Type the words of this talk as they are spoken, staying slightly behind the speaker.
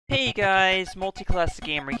Hey guys, Multiclass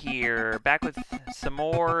Gamer here, back with some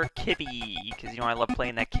more Kirby, because you know I love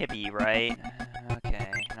playing that Kirby, right?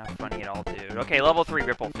 Okay, not funny at all, dude. Okay, level 3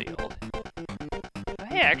 Ripple Field. Oh,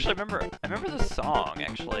 hey, actually, I remember the song,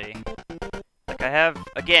 actually. Like, I have,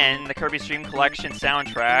 again, the Kirby Stream Collection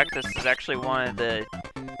soundtrack. This is actually one of the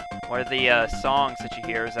songs that you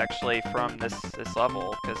hear is actually from this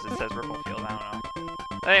level, because it says Ripple Field, I don't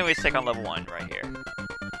know. Anyways, take on level 1 right here.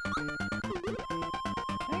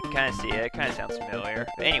 Kind of see it. It kind of sounds familiar.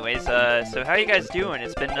 But anyways, so how you guys doing?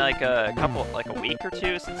 It's been like a week or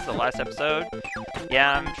two since the last episode.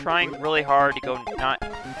 Yeah, I'm trying really hard to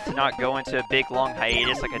not go into a big long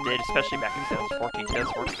hiatus like I did, especially back in 2014.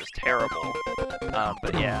 2014 was terrible.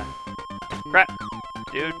 But yeah. Crap,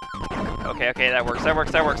 dude. Okay, that works.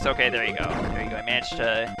 Okay, there you go. I managed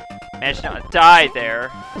to not die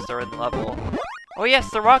there. Start in the level. Oh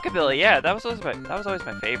yes, the rockabilly. Yeah, that was always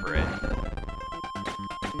my favorite.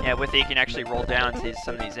 Yeah, with it you can actually roll down to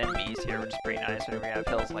some of these enemies here, which is pretty nice whenever you have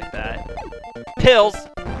hills like that. Pills!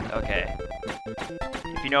 Okay.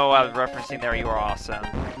 If you know what I was referencing there, you are awesome.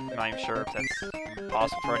 I'm not even sure if that's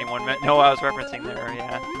awesome for anyone to know what I was referencing there,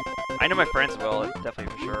 yeah. I know my friends will, definitely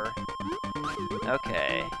for sure.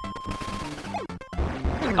 Okay.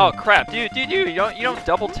 Oh crap, dude, you don't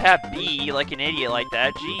double tap B like an idiot like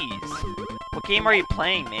that, jeez. What game are you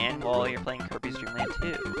playing, man? Well, you're playing Kirby's Dream Land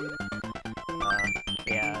 2.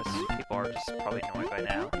 Yeah, people are just probably annoyed by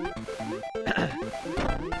now.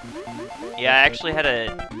 Yeah, I actually had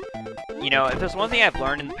a... You know, if there's one thing I've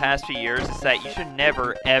learned in the past few years, is that you should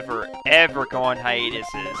never, ever, ever go on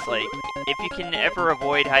hiatuses. Like, if you can ever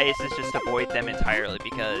avoid hiatuses, just avoid them entirely,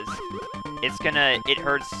 because it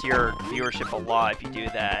hurts your viewership a lot if you do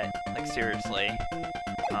that. Like, seriously.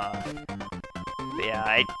 But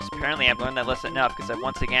yeah, apparently I've learned that lesson enough, because I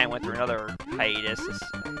once again went through another hiatus.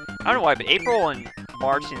 I don't know why, but April and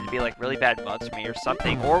March seem to be like really bad months for me or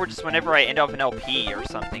something, or just whenever I end off an LP or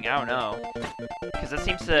something, I don't know. Because it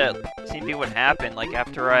seems to be what happened, like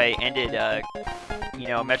after I ended, you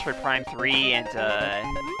know, Metroid Prime 3 and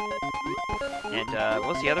what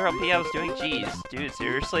was the other LP I was doing? Jeez, dude,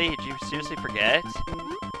 seriously? Did you seriously forget?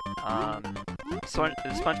 The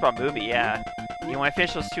SpongeBob movie, yeah. You know, when I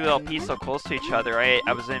finished those two LPs so close to each other, I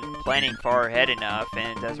wasn't planning far ahead enough,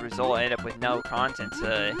 and as a result, I ended up with no content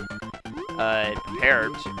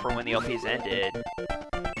prepared for when the LPs ended.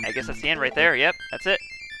 I guess that's the end right there. Yep, that's it.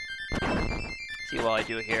 See what I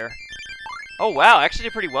do here. Oh wow, I actually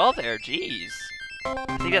did pretty well there. Jeez.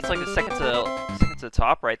 I think that's like the second to the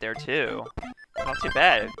top right there too. Not too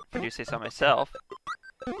bad, if I do say so myself.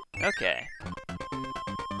 Okay.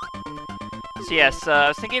 So yes, I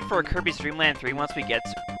was thinking for Kirby's Dream Land 3, once we get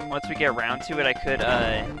around to it, I could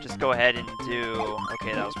just go ahead and do.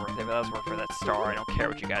 Okay, that was worth it. But that was worth it for that star. I don't care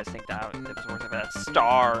what you guys think that was worth it for that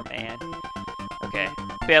star, man. Okay.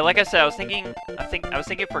 But yeah, like I said, I was thinking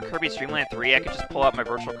for Kirby's Dream Land 3, I could just pull out my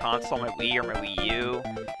Virtual Console, my Wii or my Wii U,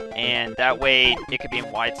 and that way it could be in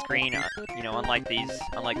widescreen. You know, unlike these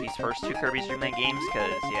first two Kirby's Dream Land games,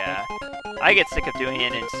 because yeah, I get sick of doing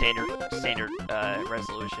it in standard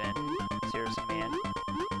resolution. Seriously, man.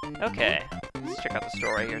 Okay. Let's check out the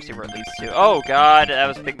story here, see where it leads to. Oh god, that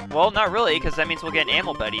was big. Well, not really, because that means we'll get an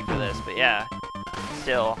ammo buddy for this, but yeah.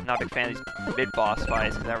 Still, not a big fan of these mid-boss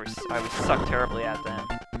fights, because I would suck terribly at them.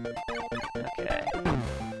 Okay.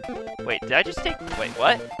 Wait, did I just take... Wait,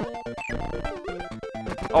 what?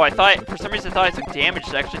 Oh, for some reason I thought I took damage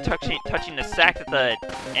to actually touching the sack that the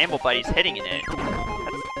ammo buddy's hitting in it.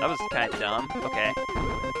 That was kind of dumb. Okay.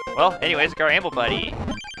 Well, anyways, got our ammo buddy.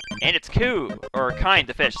 And it's Koo, or Kind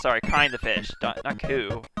the fish, sorry, Kind the fish, not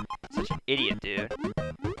Koo. Such an idiot, dude.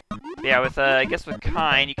 But yeah, with, I guess with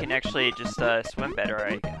Kind, you can actually just, swim better,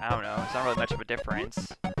 I don't know, it's not really much of a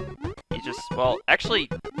difference. You just, well, actually,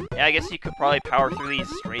 yeah, I guess you could probably power through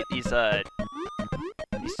these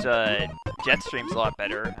jet streams a lot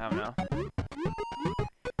better, I don't know.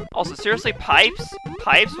 Also, seriously, Pipes?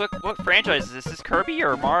 Pipes? What franchise is this? Is this Kirby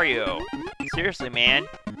or Mario? Seriously, man.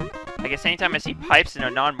 I guess anytime I see Pipes in a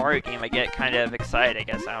non-Mario game, I get kind of excited, I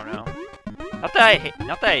guess, I don't know. Not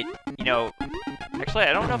that you know, actually,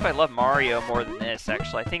 I don't know if I love Mario more than this,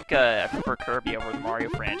 actually. I think, I prefer Kirby over the Mario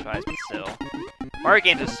franchise, but still. Mario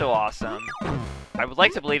games are so awesome. I would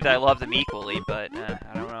like to believe that I love them equally, but, I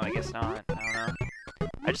don't know, I guess not. I don't know.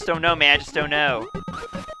 I just don't know, man, I just don't know.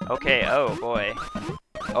 Okay, oh, boy.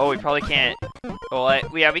 Oh, we probably can't... Well,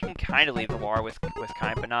 yeah, we can kind of leave the water with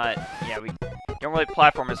Kind, but not... Yeah, we don't really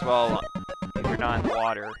platform as well if you're not in the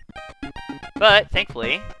water. But,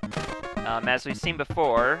 thankfully, as we've seen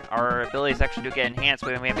before, our abilities actually do get enhanced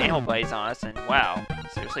when we have ammo buddies on us, and wow.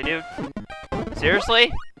 Seriously, dude?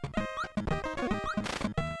 Seriously?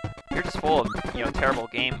 you're just full of, you know, terrible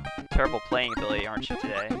playing ability, aren't you,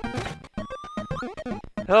 today?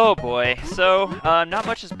 Oh boy, so, not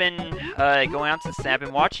much has been, going on since then. I've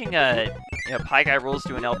been watching, you know, Pie Guy Rules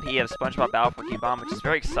do an LP of SpongeBob Battle for King Bomb, which is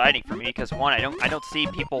very exciting for me, because one, I don't see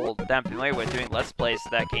people that I'm familiar with doing Let's Plays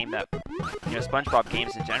of that game, that, you know, SpongeBob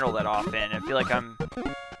games in general that often. I feel like I'm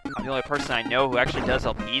the only person I know who actually does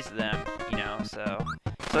LPs of them, you know, so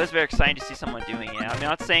it's very exciting to see someone doing it. I'm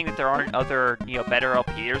not saying that there aren't other, you know, better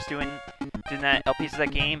LPers doing that LPs of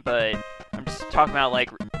that game, but I'm just talking about, like,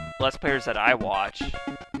 Let's Players that I watch.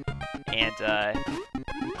 And, I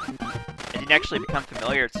didn't actually become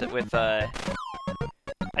familiar with, I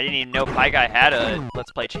didn't even know Pie Guy had a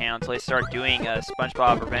Let's Play channel until he started doing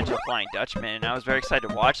SpongeBob Revenge of the Flying Dutchman, and I was very excited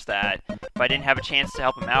to watch that, but I didn't have a chance to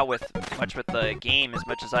help him out with the game as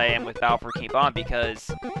much as I am with Battle for King Bomb,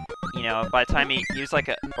 because, you know, by the time he was,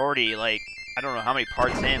 like, already, like, I don't know how many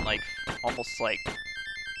parts in, like, almost, like,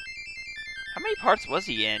 how many parts was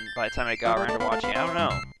he in by the time I got around to watching it? I don't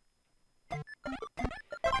know.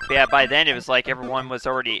 But yeah, by then it was like everyone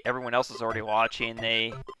else was already watching,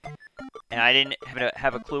 and I didn't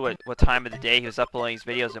have a clue what time of the day he was uploading his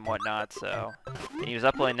videos and whatnot, so, and he was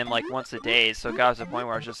uploading them like once a day, so it got to the point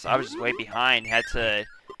where I was just way behind, had to,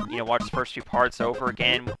 you know, watch the first few parts over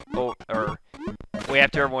again, or way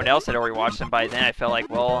after everyone else had already watched them. By then I felt like,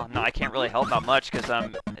 well, no, I can't really help out much, because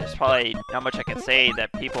there's probably not much I can say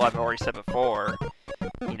that people have already said before,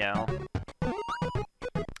 you know.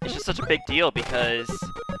 It's just such a big deal because,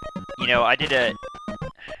 you know,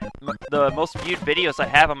 the most viewed videos I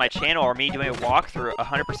have on my channel are me doing a walkthrough,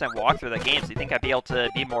 100% walkthrough of the game, so you think I'd be able to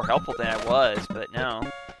be more helpful than I was, but no.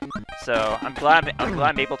 So I'm glad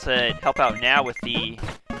I'm able to help out now with the,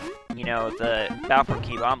 you know, the Battle for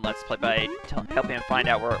King Bomb Let's Play by helping him find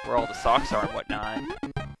out where all the socks are and whatnot.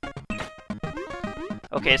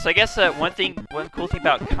 Okay, so I guess one cool thing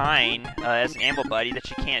about Kine as an amble buddy that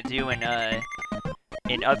you can't do in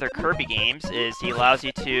other Kirby games is he allows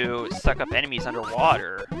you to suck up enemies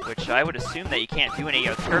underwater, which I would assume that you can't do in any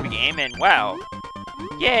other Kirby game, and wow.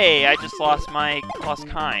 Yay, I just lost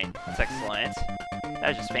Kine. That's excellent. That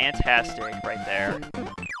is just fantastic right there.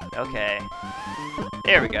 Okay.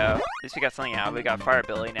 There we go. At least we got something out. We got fire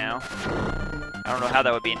ability now. I don't know how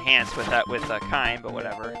that would be enhanced with Kine, but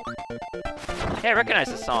whatever. Hey, I recognize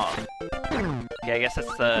the song. Yeah, I guess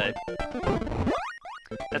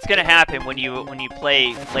that's gonna happen when you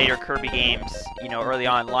play later Kirby games, you know, early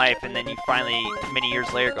on in life, and then you finally, many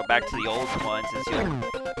years later, go back to the old ones, and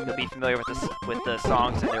you'll be familiar with the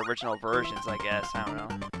songs in their original versions, I guess. I don't know.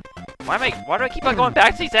 Why do I keep on going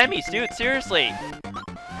back to these enemies, dude? Seriously.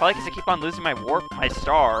 Probably because I keep on losing my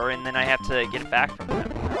star, and then I have to get it back from them. I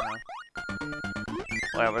don't know.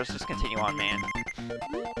 Whatever, let's just continue on, man.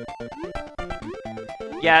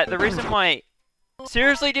 Yeah, the reason why...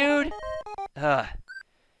 Seriously, dude?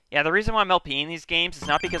 Yeah, the reason why I'm LPing these games is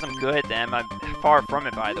not because I'm good at them. I'm far from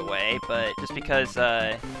it, by the way, but just because,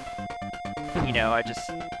 you know, I just...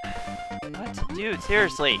 What? Dude,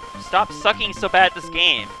 seriously. Stop sucking so bad at this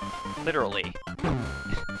game. Literally.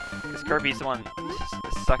 Because Kirby's the one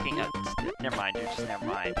sucking at... Never mind, dude. Just never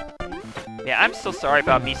mind. Yeah, I'm so sorry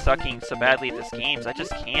about me sucking so badly at this games. I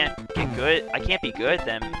just can't get good. I can't be good at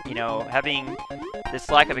them, you know, having this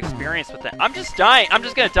lack of experience with them. I'm just dying. I'm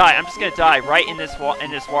just gonna die. I'm just gonna die right in this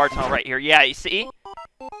water tunnel right here. Yeah, you see?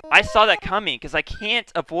 I saw that coming because I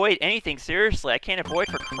can't avoid anything. Seriously, I can't avoid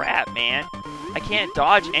for crap, man. I can't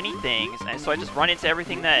dodge anything, and so I just run into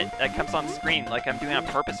everything that comes on screen, like I'm doing on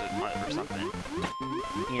purpose or something.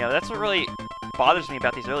 You know, that's what really bothers me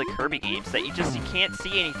about these early Kirby games, that you can't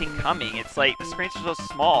see anything coming. It's like the screens are so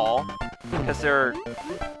small because they're,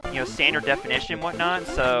 you know, standard definition and whatnot,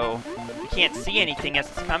 so you can't see anything as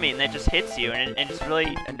it's coming, and then it just hits you, and it just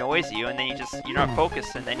really annoys you, and then you're not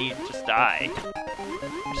focused, and then you just die.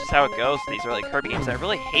 Which is how it goes with these early Kirby games. I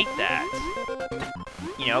really hate that.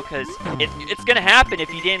 You know, because it's gonna happen if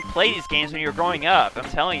you didn't play these games when you were growing up. I'm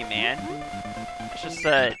telling you, man. It's just,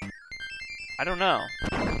 I don't know.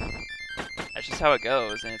 That's just how it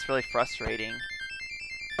goes, and it's really frustrating.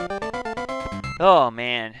 Oh,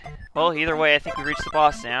 man. Well, either way, I think we reached the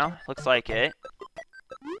boss now. Looks like it.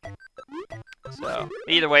 So,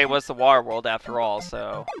 either way, it was the water world after all,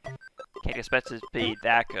 so can't expect it to be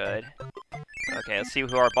that good. Okay, let's see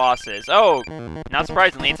who our boss is. Oh, not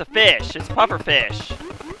surprisingly, it's a fish. It's a pufferfish.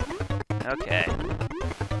 Okay.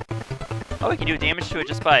 Oh, we can do damage to it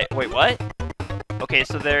just by... Wait, what? Okay,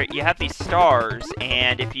 so there you have these stars,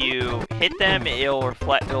 and if you hit them, it'll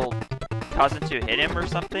cause it to hit him or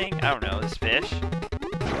something. I don't know, this fish.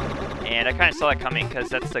 And I kind of saw that coming, because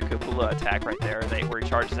that's the Kupula attack right there, where he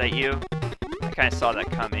charges at you. I kind of saw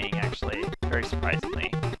that coming, actually, very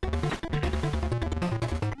surprisingly.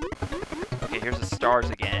 here's the stars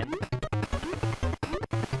again.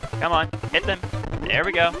 Come on, hit them. There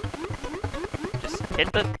we go. Just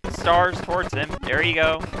hit the stars towards them. There you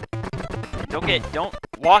go. Don't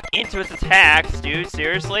walk into its attacks, dude.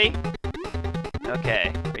 Seriously?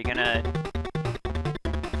 Okay, are you gonna...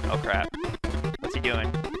 Oh crap. What's he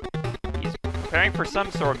doing? He's preparing for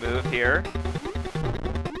some sort of move here.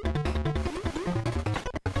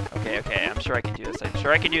 Okay, I'm sure I can do this. I'm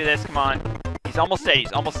sure I can do this. Come on. He's almost dead.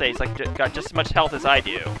 He's almost dead. He's like got just as much health as I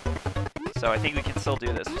do. So I think we can still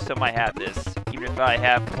do this. We still might have this, even if I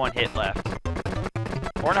have one hit left.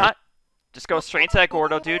 Or not. Just go straight into that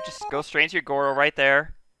Gordo, dude. Just go straight into your Gordo right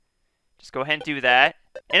there. Just go ahead and do that.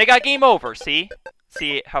 And it got game over, see?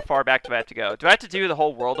 See how far back do I have to go? Do I have to do the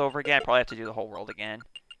whole world over again? I probably have to do the whole world again.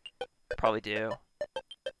 Probably do.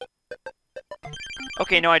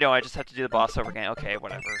 Okay, no I don't. I just have to do the boss over again. Okay,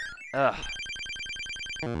 whatever. Ugh.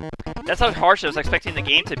 That's how harsh I was expecting the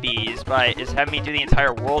game to be, is having me do the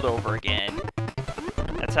entire world over again.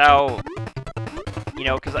 That's how, you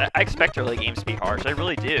know, because I expect early games to be harsh. I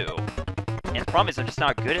really do. And the problem is I'm just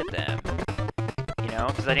not good at them. You know,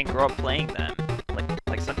 because I didn't grow up playing them,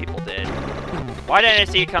 like some people did. Why didn't I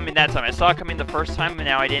see it coming that time? I saw it coming the first time, and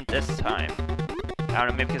now I didn't this time. I don't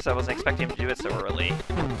know, maybe because I wasn't expecting him to do it so early.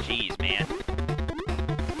 Jeez, man.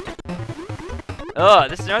 Ugh,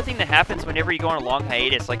 this is another thing that happens whenever you go on a long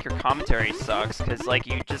hiatus, like your commentary sucks, because like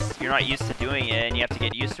you're not used to doing it, and you have to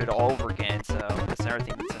get used to it all over again, so that's another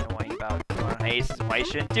thing that's annoying about going on hiatus, and why you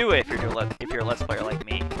shouldn't do it if you're a Let's Player like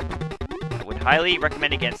me. I would highly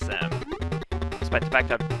recommend against them, despite the fact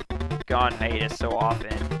that I've gone hiatus so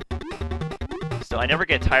often. Still, I never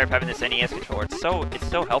get tired of having this NES controller. It's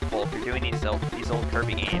so helpful if you're doing these old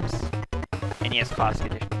Kirby games. NES Classic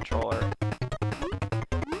Edition controller.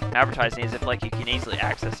 Advertising as if like you can easily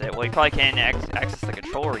access it. Well, you probably can access the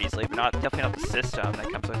controller easily, but definitely not the system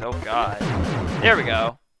that comes with. Oh god. There we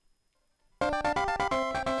go.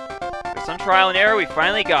 With some trial and error, we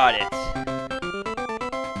finally got it.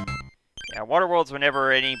 Yeah, Waterworlds were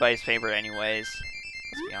never anybody's favorite anyways.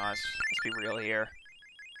 Let's be honest. Let's be real here.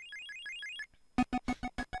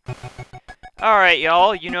 Alright,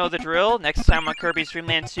 y'all, you know the drill. Next time on Kirby's Dream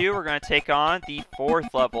Land 2, we're going to take on the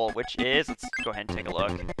 4th level, which is... Let's go ahead and take a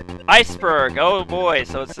look. Iceberg! Oh boy,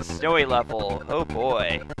 so it's the snowy level. Oh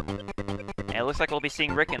boy. And it looks like we'll be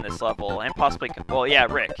seeing Rick in this level, and possibly... Well, yeah,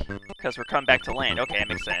 Rick. Because we're coming back to land. Okay, that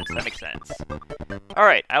makes sense. That makes sense.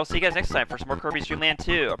 Alright, I will see you guys next time for some more Kirby's Dream Land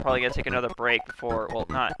 2. I'm probably going to take another break before... Well,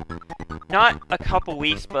 not a couple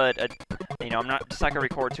weeks, but... you know, I'm just not going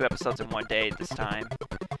to record 2 episodes in one day this time.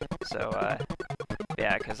 So,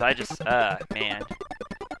 yeah, because I just, man.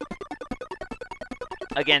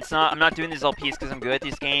 Again, I'm not doing these LPs because I'm good at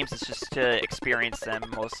these games, it's just to experience them,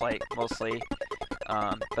 mostly.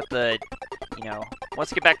 But you know,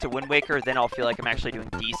 once I get back to Wind Waker, then I'll feel like I'm actually doing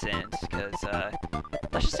decent, because,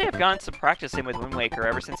 let's just say I've gotten some practice in with Wind Waker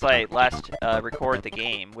ever since I last, recorded the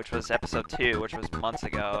game, which was episode 2, which was months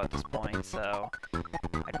ago at this point, so...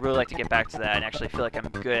 I'd really like to get back to that and actually feel like I'm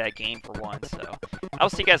good at a game for once, so... I'll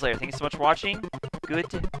see you guys later. Thank you so much for watching.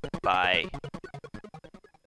 Goodbye.